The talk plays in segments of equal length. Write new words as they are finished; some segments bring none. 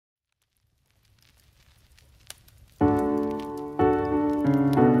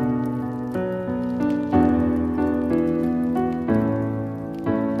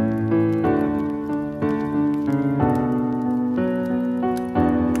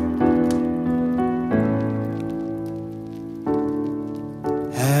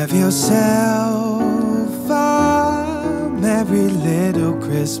Have yourself a merry little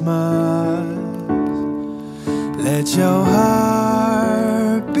Christmas. Let your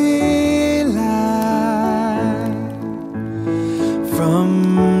heart be light.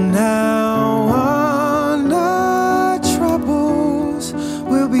 From now on, our troubles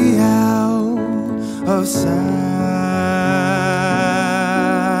will be out of sight.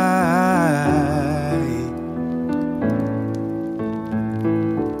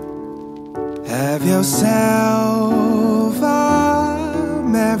 Have yourself a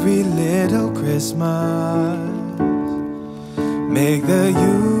merry little Christmas. Make the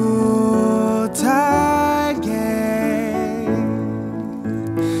Yuletide gay.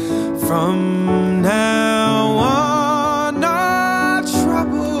 From now on, our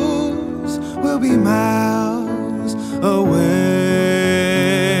troubles will be miles away.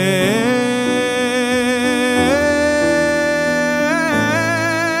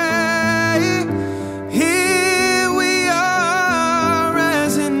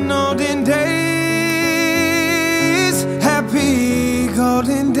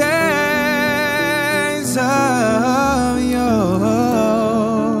 Golden days of yore,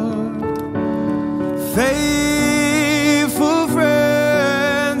 faithful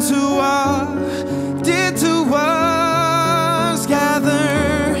friends who are dear to us,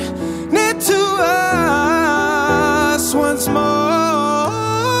 gather near to us once more.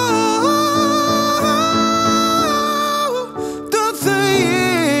 Through the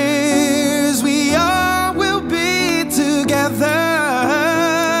years we all will be together.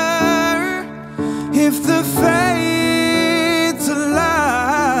 If the fates allow,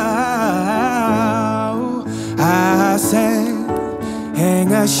 I said,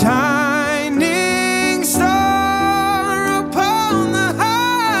 hang a shining star upon the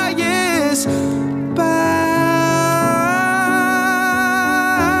highest bough,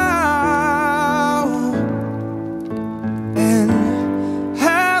 and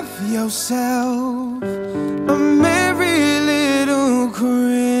have yourself a merry little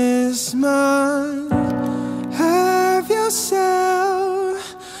Christmas. Have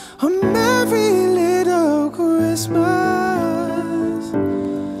yourself a merry little Christmas.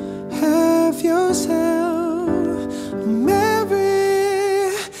 Have yourself a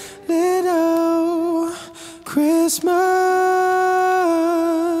merry little Christmas.